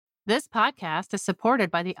This podcast is supported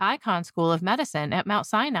by the Icahn School of Medicine at Mount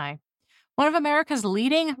Sinai, one of America's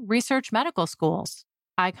leading research medical schools.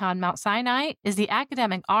 Icahn Mount Sinai is the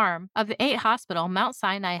academic arm of the 8-hospital Mount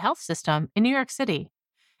Sinai Health System in New York City.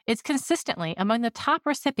 It's consistently among the top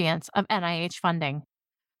recipients of NIH funding.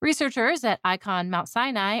 Researchers at Icahn Mount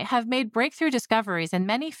Sinai have made breakthrough discoveries in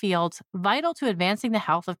many fields vital to advancing the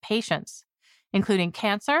health of patients, including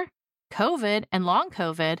cancer, COVID and long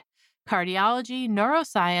COVID, cardiology,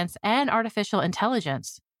 neuroscience, and artificial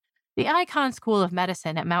intelligence. The Icahn School of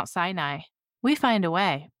Medicine at Mount Sinai. We find a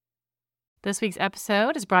way. This week's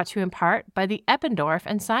episode is brought to you in part by the Eppendorf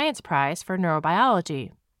and Science Prize for Neurobiology.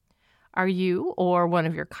 Are you or one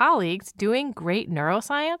of your colleagues doing great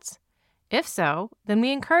neuroscience? If so, then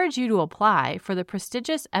we encourage you to apply for the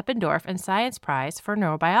prestigious Eppendorf and Science Prize for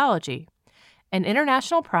Neurobiology, an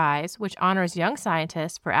international prize which honors young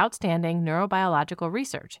scientists for outstanding neurobiological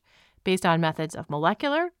research based on methods of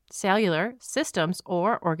molecular, cellular, systems,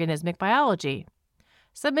 or organismic biology.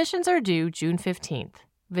 Submissions are due June 15th.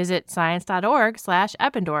 Visit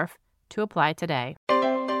science.org/Eppendorf to apply today.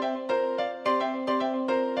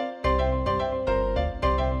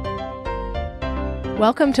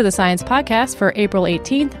 Welcome to the Science Podcast for April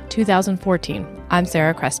 18th, 2014. I'm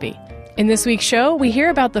Sarah Crespi. In this week's show, we hear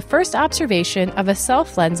about the first observation of a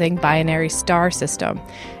self-lensing binary star system.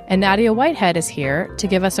 And Nadia Whitehead is here to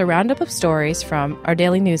give us a roundup of stories from our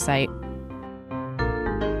daily news site.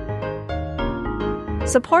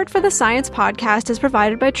 Support for the Science Podcast is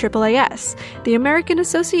provided by AAAS, the American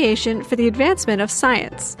Association for the Advancement of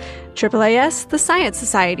Science. AAAS, the Science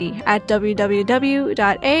Society, at www.aaas.org.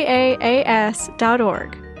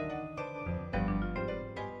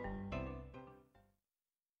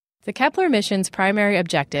 The Kepler mission's primary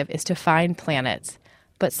objective is to find planets,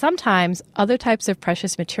 but sometimes other types of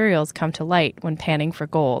precious materials come to light when panning for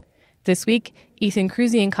gold. This week, Ethan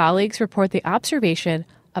Cruzy and colleagues report the observation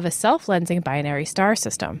of a self-lensing binary star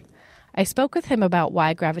system. I spoke with him about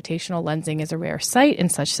why gravitational lensing is a rare sight in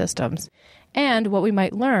such systems, and what we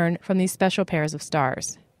might learn from these special pairs of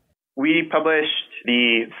stars. We published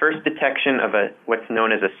the first detection of what's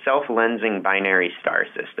known as a self-lensing binary star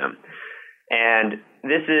system. And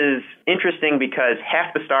this is interesting because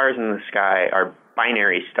half the stars in the sky are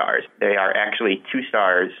binary stars. They are actually two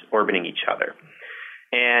stars orbiting each other.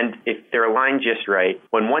 And if they're aligned just right,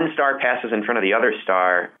 when one star passes in front of the other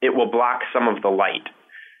star, it will block some of the light.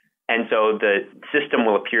 And so the system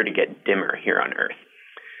will appear to get dimmer here on Earth.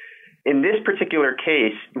 In this particular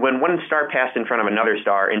case, when one star passed in front of another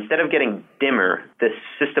star, instead of getting dimmer, the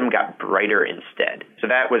system got brighter instead. So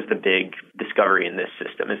that was the big discovery in this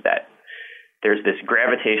system, is that there's this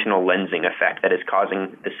gravitational lensing effect that is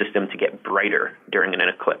causing the system to get brighter during an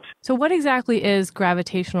eclipse. So what exactly is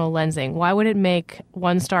gravitational lensing? Why would it make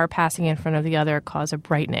one star passing in front of the other cause a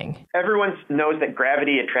brightening? Everyone knows that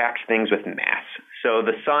gravity attracts things with mass. So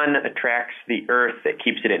the sun attracts the Earth, that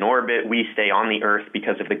keeps it in orbit. We stay on the Earth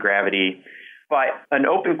because of the gravity. But an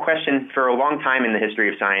open question for a long time in the history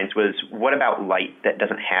of science was, what about light that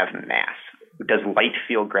doesn't have mass? Does light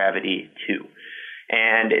feel gravity too?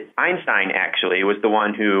 And Einstein actually was the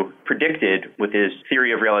one who predicted with his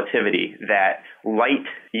theory of relativity that light,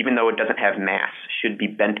 even though it doesn't have mass, should be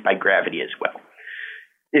bent by gravity as well.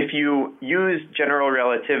 If you use general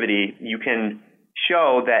relativity, you can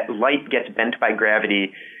show that light gets bent by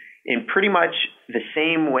gravity in pretty much the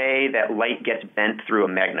same way that light gets bent through a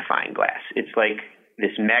magnifying glass. It's like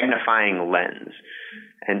this magnifying lens.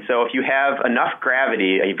 And so if you have enough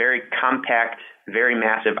gravity, a very compact, very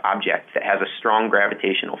massive object that has a strong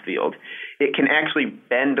gravitational field, it can actually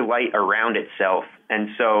bend light around itself. And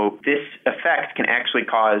so this effect can actually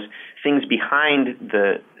cause things behind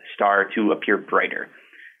the star to appear brighter.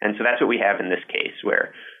 And so that's what we have in this case,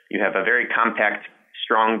 where you have a very compact,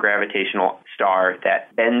 strong gravitational star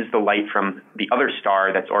that bends the light from the other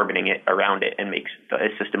star that's orbiting it around it and makes the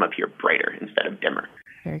system appear brighter instead of dimmer.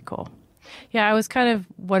 Very cool. Yeah, I was kind of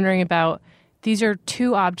wondering about, these are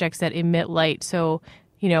two objects that emit light. So,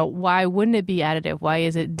 why wouldn't it be additive? Why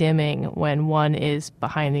is it dimming when one is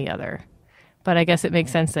behind the other? But I guess it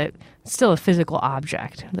makes sense that it's still a physical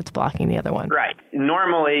object that's blocking the other one. Right.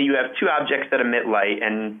 Normally, you have two objects that emit light,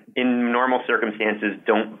 and in normal circumstances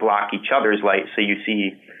don't block each other's light, so you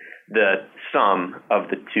see the sum of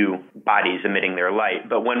the two bodies emitting their light.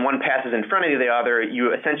 But when one passes in front of the other,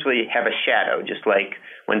 you essentially have a shadow, just like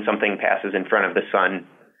when something passes in front of the sun,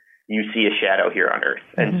 you see a shadow here on Earth.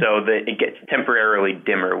 And so it gets temporarily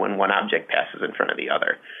dimmer when one object passes in front of the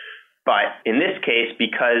other. But in this case,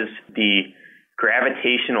 because the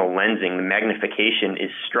gravitational lensing, the magnification, is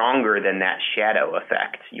stronger than that shadow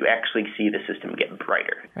effect, you actually see the system get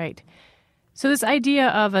brighter. Right. So this idea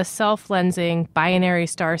of a self-lensing binary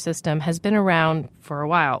star system has been around for a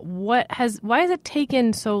while. Why has it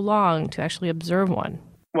taken so long to actually observe one?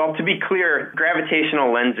 Well, to be clear,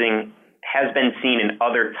 gravitational lensing has been seen in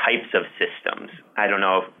other types of systems. I don't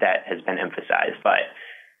know if that has been emphasized, but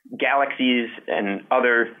galaxies and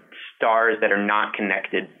other stars that are not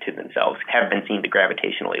connected to themselves have been seen to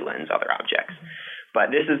gravitationally lens other objects.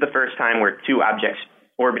 But this is the first time where two objects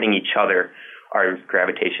orbiting each other are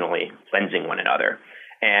gravitationally lensing one another.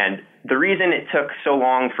 And the reason it took so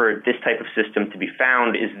long for this type of system to be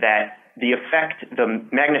found is that the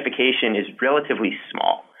magnification is relatively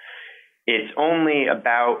small. It's only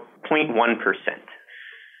about 0.1%.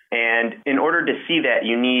 And in order to see that,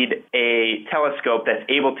 you need a telescope that's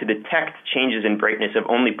able to detect changes in brightness of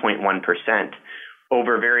only 0.1%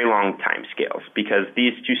 over very long time scales, because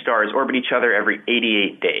these two stars orbit each other every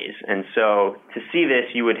 88 days. And so to see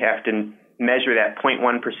this, you would have to measure that 0.1%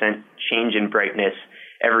 change in brightness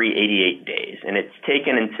every 88 days. And it's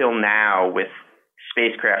taken until now with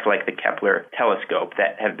spacecraft like the Kepler telescope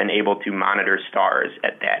that have been able to monitor stars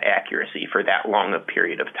at that accuracy for that long a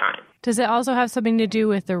period of time. Does it also have something to do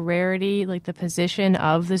with the rarity, like the position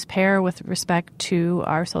of this pair with respect to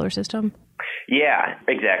our solar system? Yeah,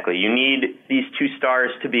 exactly. You need these two stars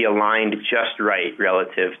to be aligned just right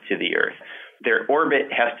relative to the Earth. Their orbit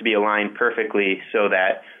has to be aligned perfectly so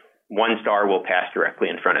that one star will pass directly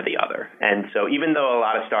in front of the other. And so even though a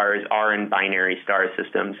lot of stars are in binary star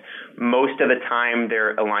systems, most of the time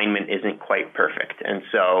their alignment isn't quite perfect. And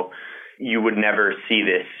so you would never see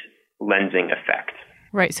this lensing effect.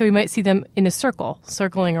 Right. So we might see them in a circle,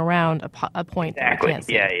 circling around a point exactly. that we can't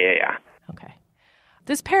see. Yeah. Okay.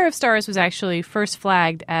 This pair of stars was actually first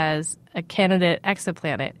flagged as a candidate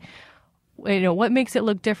exoplanet. What makes it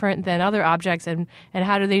look different than other objects, and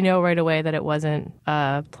how do they know right away that it wasn't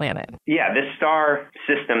a planet? Yeah, this star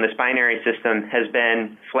system, this binary system, has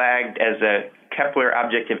been flagged as a Kepler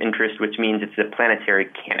object of interest, which means it's a planetary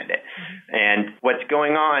candidate. Mm-hmm. And what's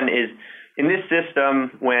going on is, in this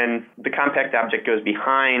system, when the compact object goes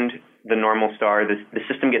behind the normal star, the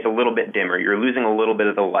system gets a little bit dimmer. You're losing a little bit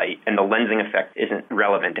of the light, and the lensing effect isn't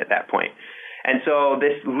relevant at that point. And so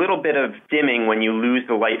this little bit of dimming when you lose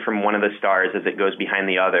the light from one of the stars as it goes behind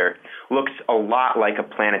the other looks a lot like a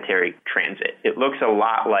planetary transit. It looks a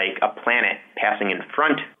lot like a planet passing in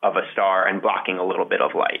front of a star and blocking a little bit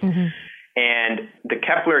of light. Mm-hmm. And the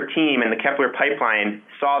Kepler team and the Kepler pipeline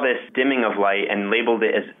saw this dimming of light and labeled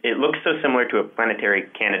it as, it looks so similar to a planetary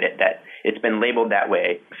candidate that it's been labeled that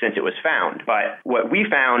way since it was found. But what we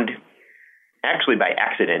found, actually by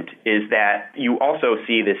accident, is that you also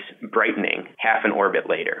see this brightening half an orbit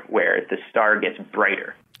later, where the star gets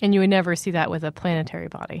brighter. And you would never see that with a planetary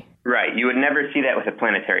body. Right. You would never see that with a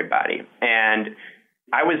planetary body. And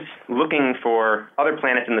I was looking for other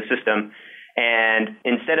planets in the system, and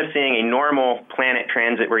instead of seeing a normal planet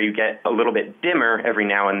transit where you get a little bit dimmer every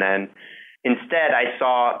now and then, instead I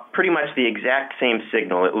saw pretty much the exact same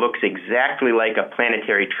signal. It looks exactly like a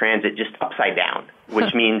planetary transit, just upside down,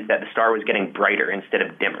 which means that the star was getting brighter instead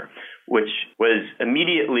of dimmer, which was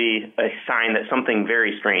immediately a sign that something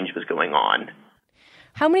very strange was going on.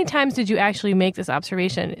 How many times did you actually make this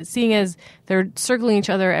observation? Seeing as they're circling each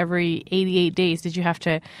other every 88 days, did you have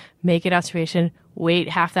to make an observation, wait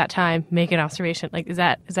half that time, make an observation? Like, is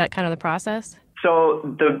that kind of the process? So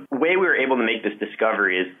the way we were able to make this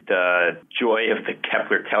discovery is the joy of the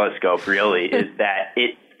Kepler telescope, really, is that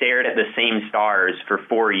it stared at the same stars for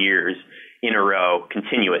 4 years in a row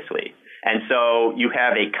continuously. And so you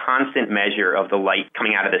have a constant measure of the light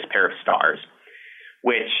coming out of this pair of stars,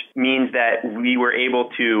 which means that we were able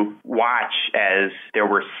to watch as there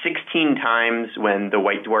were 16 times when the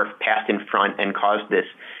white dwarf passed in front and caused this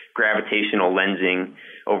gravitational lensing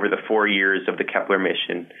over the 4 years of the Kepler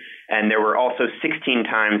mission. And there were also 16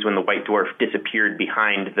 times when the white dwarf disappeared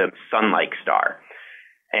behind the sun-like star.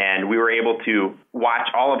 And we were able to watch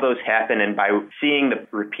all of those happen, and by seeing the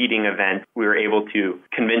repeating event, we were able to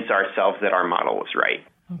convince ourselves that our model was right.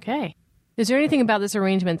 Okay. Is there anything about this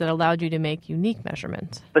arrangement that allowed you to make unique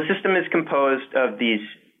measurements? The system is composed of these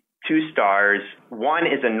two stars. One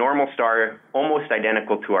is a normal star, almost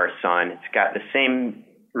identical to our sun. It's got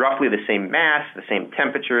roughly the same mass, the same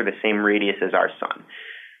temperature, the same radius as our sun.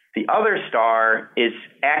 The other star is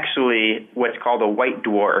actually what's called a white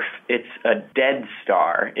dwarf. It's a dead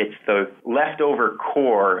star. It's the leftover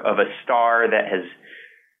core of a star that has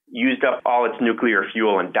used up all its nuclear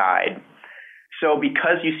fuel and died. So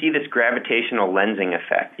because you see this gravitational lensing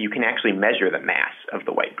effect, you can actually measure the mass of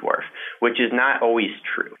the white dwarf, which is not always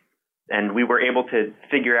true. And we were able to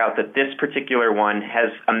figure out that this particular one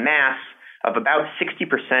has a mass of about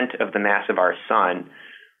 60% of the mass of our sun,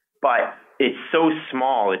 but it's so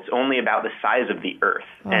small, it's only about the size of the Earth.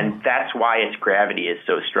 Oh. And that's why its gravity is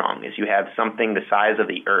so strong, is you have something the size of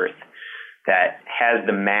the Earth that has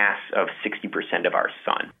the mass of 60% of our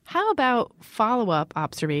sun. How about follow-up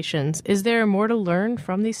observations? Is there more to learn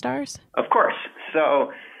from these stars? Of course.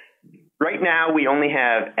 So right now we only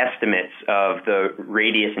have estimates of the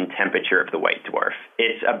radius and temperature of the white dwarf.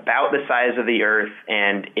 It's about the size of the Earth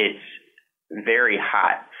and it's very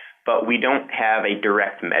hot, but we don't have a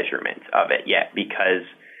direct measurement of it yet because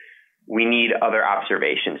we need other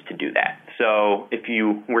observations to do that. So if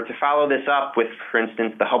you were to follow this up with, for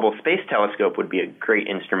instance, the Hubble Space Telescope would be a great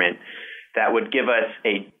instrument that would give us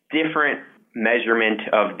a different measurement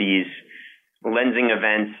of these lensing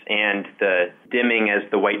events and the dimming as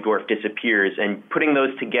the white dwarf disappears. And putting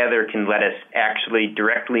those together can let us actually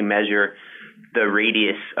directly measure the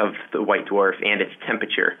radius of the white dwarf and its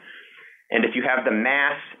temperature. And if you have the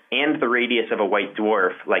mass and the radius of a white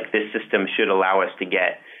dwarf, like this system should allow us to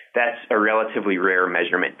get, that's a relatively rare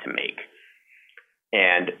measurement to make.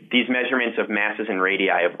 And these measurements of masses and radii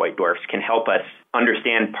of white dwarfs can help us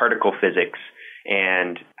understand particle physics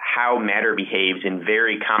and how matter behaves in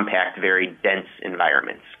very compact, very dense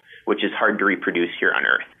environments, which is hard to reproduce here on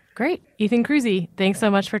Earth. Great. Ethan Cruzy, thanks so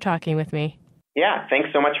much for talking with me. Yeah, thanks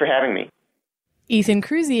so much for having me. Ethan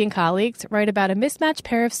Cruzy and colleagues write about a mismatched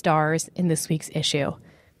pair of stars in this week's issue.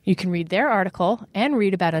 You can read their article and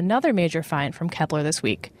read about another major find from Kepler this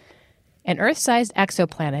week, an Earth-sized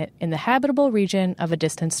exoplanet in the habitable region of a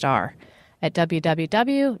distant star, at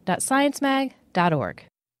www.sciencemag.org.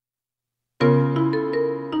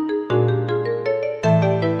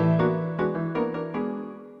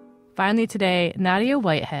 Finally today, Nadia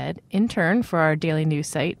Whitehead, intern for our daily news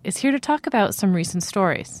site, is here to talk about some recent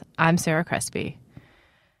stories. I'm Sarah Crespi.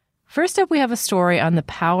 First up, we have a story on the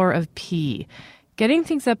power of pee, getting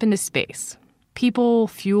things up into space. People,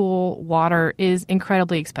 fuel, water is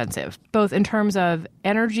incredibly expensive, both in terms of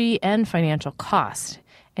energy and financial cost.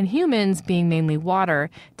 And humans, being mainly water,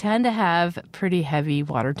 tend to have pretty heavy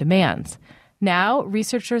water demands. Now,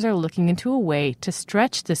 researchers are looking into a way to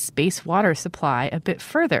stretch the space water supply a bit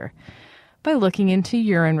further by looking into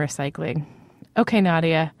urine recycling. Okay,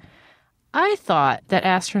 Nadia, I thought that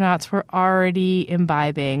astronauts were already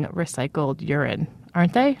imbibing recycled urine,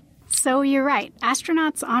 aren't they? So you're right.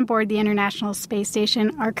 Astronauts on board the International Space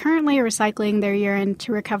Station are currently recycling their urine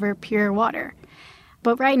to recover pure water.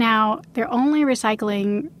 But right now, they're only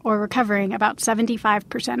recycling or recovering about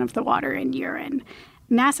 75% of the water in urine.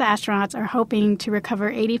 NASA astronauts are hoping to recover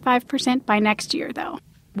 85% by next year, though.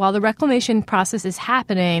 While the reclamation process is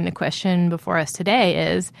happening, the question before us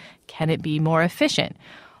today is, can it be more efficient?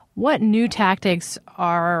 What new tactics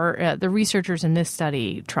are the researchers in this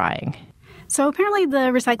study trying? So apparently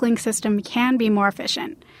the recycling system can be more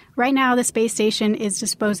efficient. Right now, the space station is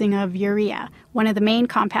disposing of urea, one of the main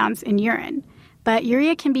compounds in urine. But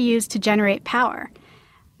urea can be used to generate power.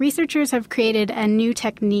 Researchers have created a new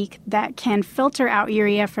technique that can filter out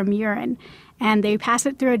urea from urine, and they pass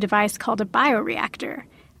it through a device called a bioreactor.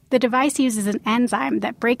 The device uses an enzyme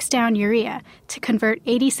that breaks down urea to convert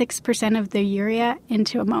 86% of the urea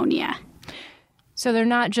into ammonia. So they're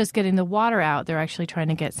not just getting the water out, they're actually trying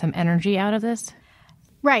to get some energy out of this?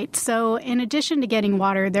 Right. So in addition to getting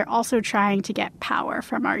water, they're also trying to get power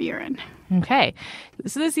from our urine. Okay.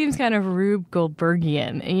 So this seems kind of Rube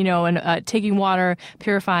Goldbergian, and taking water,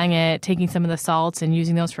 purifying it, taking some of the salts and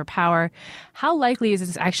using those for power. How likely is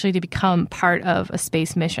this actually to become part of a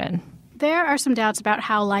space mission? There are some doubts about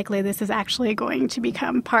how likely this is actually going to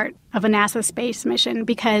become part of a NASA space mission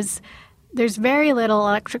because there's very little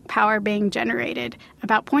electric power being generated,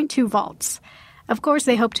 about 0.2 volts. Of course,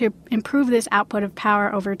 they hope to improve this output of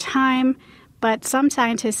power over time, but some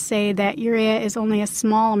scientists say that urea is only a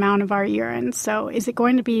small amount of our urine, so is it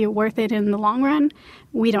going to be worth it in the long run?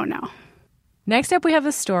 We don't know. Next up, we have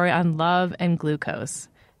a story on love and glucose.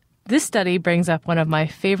 This study brings up one of my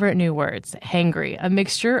favorite new words, hangry, a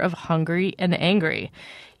mixture of hungry and angry.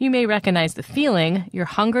 You may recognize the feeling. You're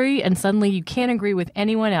hungry and suddenly you can't agree with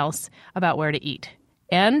anyone else about where to eat.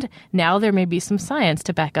 And now there may be some science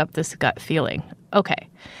to back up this gut feeling. Okay,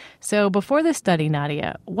 so before this study,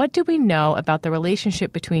 Nadia, what do we know about the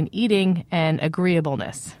relationship between eating and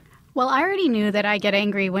agreeableness? Well, I already knew that I get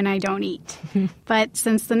angry when I don't eat. But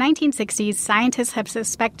since the 1960s, scientists have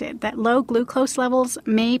suspected that low glucose levels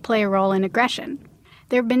may play a role in aggression.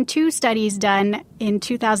 There have been 2 studies done in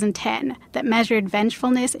 2010 that measured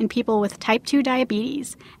vengefulness in people with type 2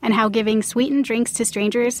 diabetes and how giving sweetened drinks to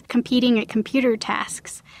strangers competing at computer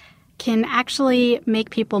tasks can actually make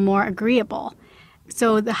people more agreeable.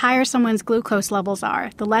 So the higher someone's glucose levels are,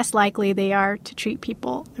 the less likely they are to treat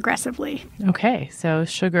people aggressively. Okay, so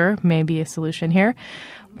sugar may be a solution here.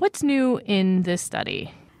 What's new in this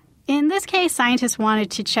study? In this case, scientists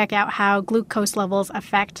wanted to check out how glucose levels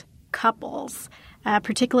affect couples,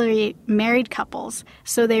 particularly married couples.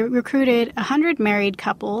 So they recruited 100 married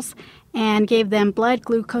couples and gave them blood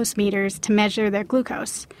glucose meters to measure their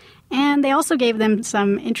glucose. And they also gave them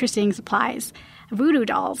some interesting supplies, voodoo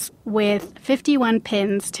dolls with 51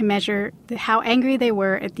 pins to measure how angry they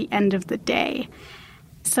were at the end of the day.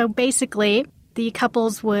 So basically, the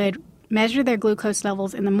couples would measure their glucose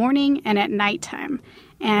levels in the morning and at nighttime.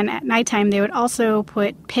 And at nighttime, they would also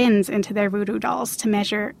put pins into their voodoo dolls to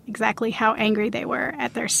measure exactly how angry they were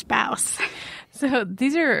at their spouse. So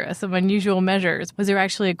these are some unusual measures. Was there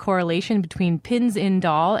actually a correlation between pins in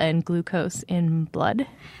doll and glucose in blood?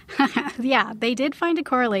 Yeah, they did find a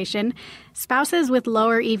correlation. Spouses with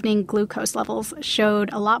lower evening glucose levels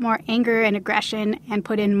showed a lot more anger and aggression and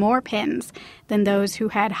put in more pins than those who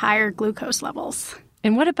had higher glucose levels.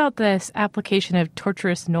 And what about this application of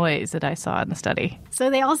torturous noise that I saw in the study? So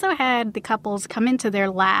they also had the couples come into their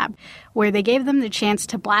lab where they gave them the chance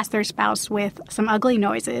to blast their spouse with some ugly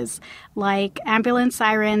noises like ambulance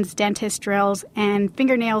sirens, dentist drills, and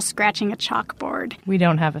fingernails scratching a chalkboard. We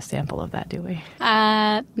don't have a sample of that, do we?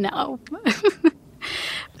 No.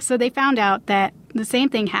 So they found out that the same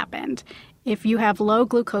thing happened. If you have low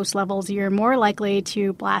glucose levels, you're more likely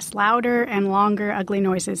to blast louder and longer ugly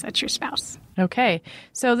noises at your spouse. Okay,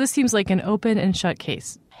 so this seems like an open and shut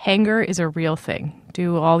case. Anger is a real thing.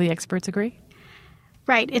 Do all the experts agree?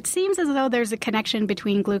 Right. It seems as though there's a connection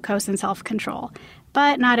between glucose and self-control,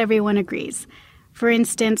 but not everyone agrees. For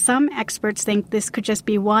instance, some experts think this could just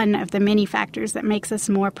be one of the many factors that makes us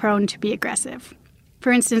more prone to be aggressive.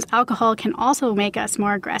 For instance, alcohol can also make us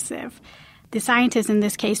more aggressive. The scientists in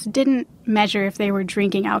this case didn't measure if they were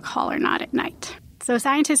drinking alcohol or not at night. So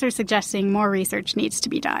scientists are suggesting more research needs to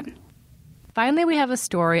be done. Finally, we have a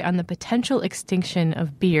story on the potential extinction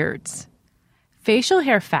of beards. Facial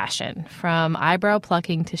hair fashion, from eyebrow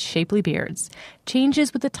plucking to shapely beards,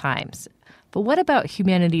 changes with the times. But what about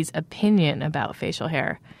humanity's opinion about facial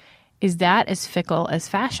hair? Is that as fickle as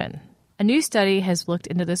fashion? A new study has looked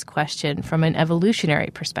into this question from an evolutionary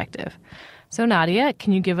perspective. So, Nadia,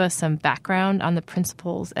 can you give us some background on the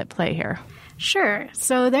principles at play here? Sure.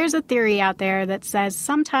 So there's a theory out there that says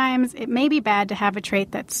sometimes it may be bad to have a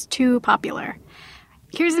trait that's too popular.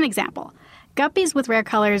 Here's an example. Guppies with rare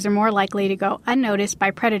colors are more likely to go unnoticed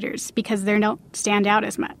by predators because they don't stand out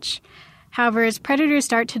as much. However, as predators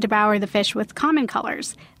start to devour the fish with common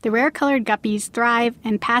colors, the rare-colored guppies thrive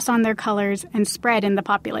and pass on their colors and spread in the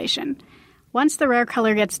population. Once the rare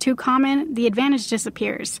color gets too common, the advantage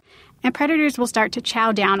disappears, and predators will start to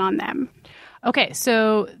chow down on them. Okay,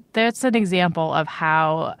 so that's an example of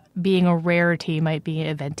how being a rarity might be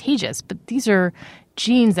advantageous, but these are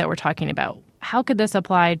genes that we're talking about. How could this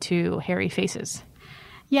apply to hairy faces?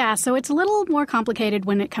 Yeah, so it's a little more complicated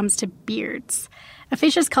when it comes to beards. A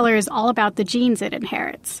fish's color is all about the genes it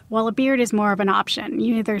inherits, while a beard is more of an option.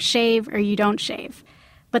 You either shave or you don't shave.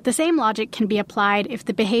 But the same logic can be applied if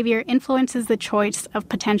the behavior influences the choice of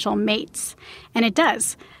potential mates. And it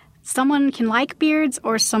does. Someone can like beards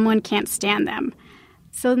or someone can't stand them.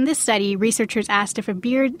 So in this study, researchers asked if a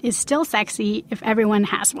beard is still sexy if everyone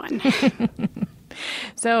has one.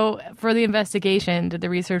 So for the investigation, did the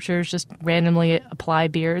researchers just randomly apply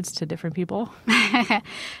beards to different people?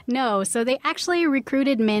 No, so they actually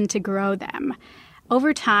recruited men to grow them.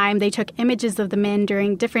 Over time, they took images of the men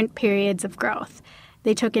during different periods of growth.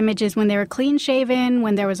 They took images when they were clean-shaven,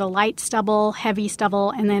 when there was a light stubble, heavy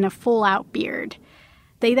stubble, and then a full-out beard.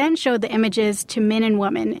 They then showed the images to men and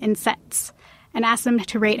women in sets and asked them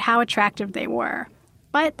to rate how attractive they were.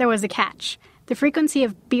 But there was a catch. The frequency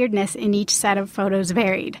of beardness in each set of photos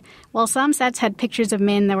varied. While some sets had pictures of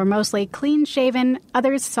men that were mostly clean-shaven,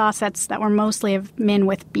 others saw sets that were mostly of men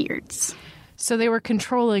with beards. So they were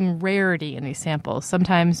controlling rarity in these samples.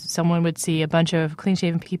 Sometimes someone would see a bunch of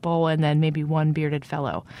clean-shaven people and then maybe one bearded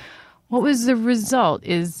fellow. What was the result?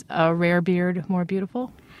 Is a rare beard more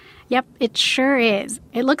beautiful? Yep, it sure is.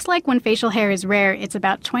 It looks like when facial hair is rare, it's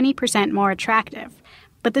about 20% more attractive.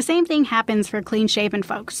 But the same thing happens for clean-shaven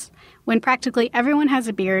folks. When practically everyone has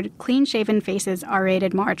a beard, clean-shaven faces are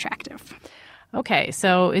rated more attractive. Okay,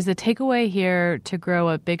 so is the takeaway here to grow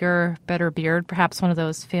a bigger, better beard, perhaps one of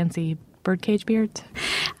those fancy birdcage beards?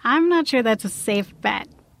 I'm not sure that's a safe bet,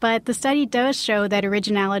 but the study does show that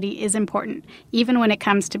originality is important, even when it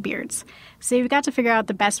comes to beards. So you've got to figure out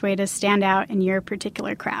the best way to stand out in your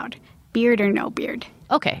particular crowd, beard or no beard.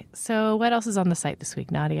 Okay, so what else is on the site this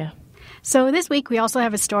week, Nadia? So this week we also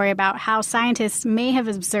have a story about how scientists may have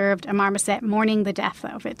observed a marmoset mourning the death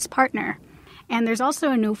of its partner. And there's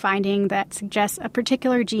also a new finding that suggests a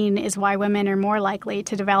particular gene is why women are more likely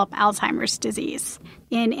to develop Alzheimer's disease.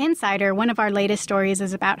 In Insider, one of our latest stories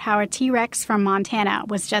is about how a T-Rex from Montana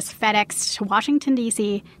was just FedExed to Washington,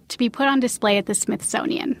 D.C. to be put on display at the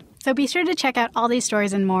Smithsonian. So be sure to check out all these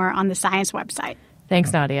stories and more on the Science website.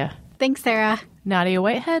 Thanks, Nadia. Thanks, Sarah. Nadia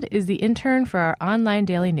Whitehead is the intern for our online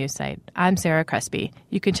daily news site. I'm Sarah Crespi.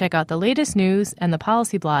 You can check out the latest news and the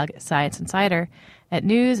policy blog Science Insider at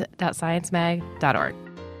news.sciencemag.org.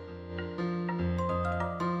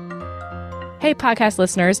 Hey, podcast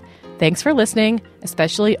listeners. Thanks for listening,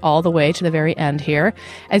 especially all the way to the very end here.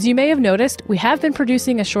 As you may have noticed, we have been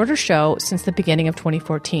producing a shorter show since the beginning of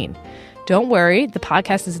 2014. Don't worry, the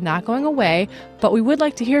podcast is not going away, but we would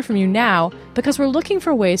like to hear from you now because we're looking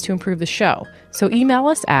for ways to improve the show. So email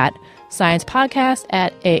us at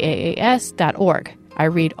sciencepodcast@aaas.org. I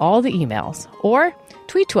read all the emails. Or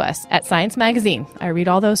tweet to us at Science Magazine. I read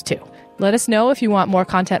all those too. Let us know if you want more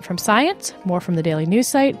content from science, more from the daily news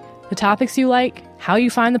site, the topics you like, how you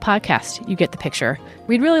find the podcast. You get the picture.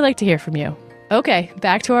 We'd really like to hear from you. Okay,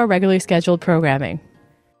 back to our regularly scheduled programming.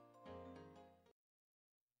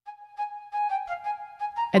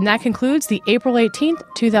 And that concludes the April 18th,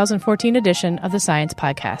 2014 edition of the Science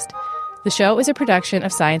Podcast. The show is a production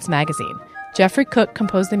of Science Magazine. Jeffrey Cook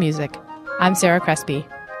composed the music. I'm Sarah Crespi.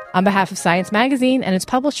 On behalf of Science Magazine and its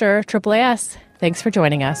publisher, AAAS, thanks for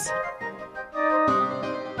joining us.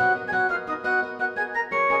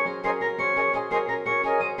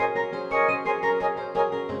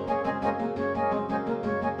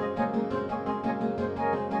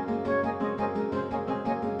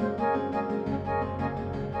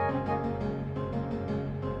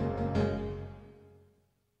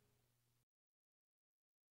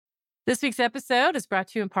 This week's episode is brought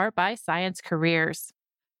to you in part by Science Careers.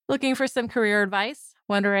 Looking for some career advice?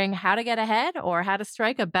 Wondering how to get ahead or how to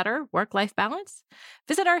strike a better work-life balance?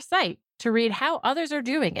 Visit our site to read how others are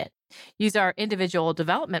doing it. Use our individual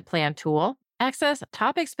development plan tool, access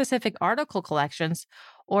topic-specific article collections,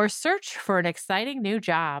 or search for an exciting new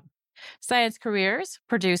job. Science Careers,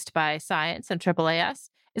 produced by Science and AAAS,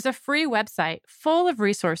 is a free website full of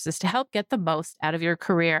resources to help get the most out of your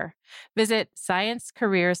career. Visit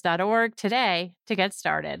sciencecareers.org today to get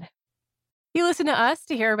started. You listen to us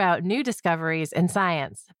to hear about new discoveries in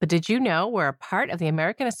science, but did you know we're a part of the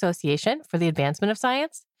American Association for the Advancement of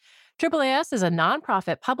Science? AAAS is a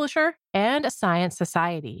nonprofit publisher and a science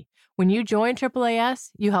society. When you join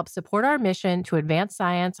AAAS, you help support our mission to advance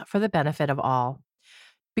science for the benefit of all.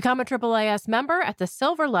 Become a AAAS member at the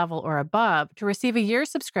silver level or above to receive a year's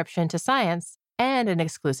subscription to science and an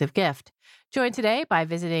exclusive gift. Join today by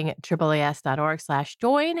visiting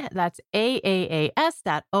AAAS.org/join. That's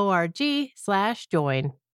AAAS.org/join.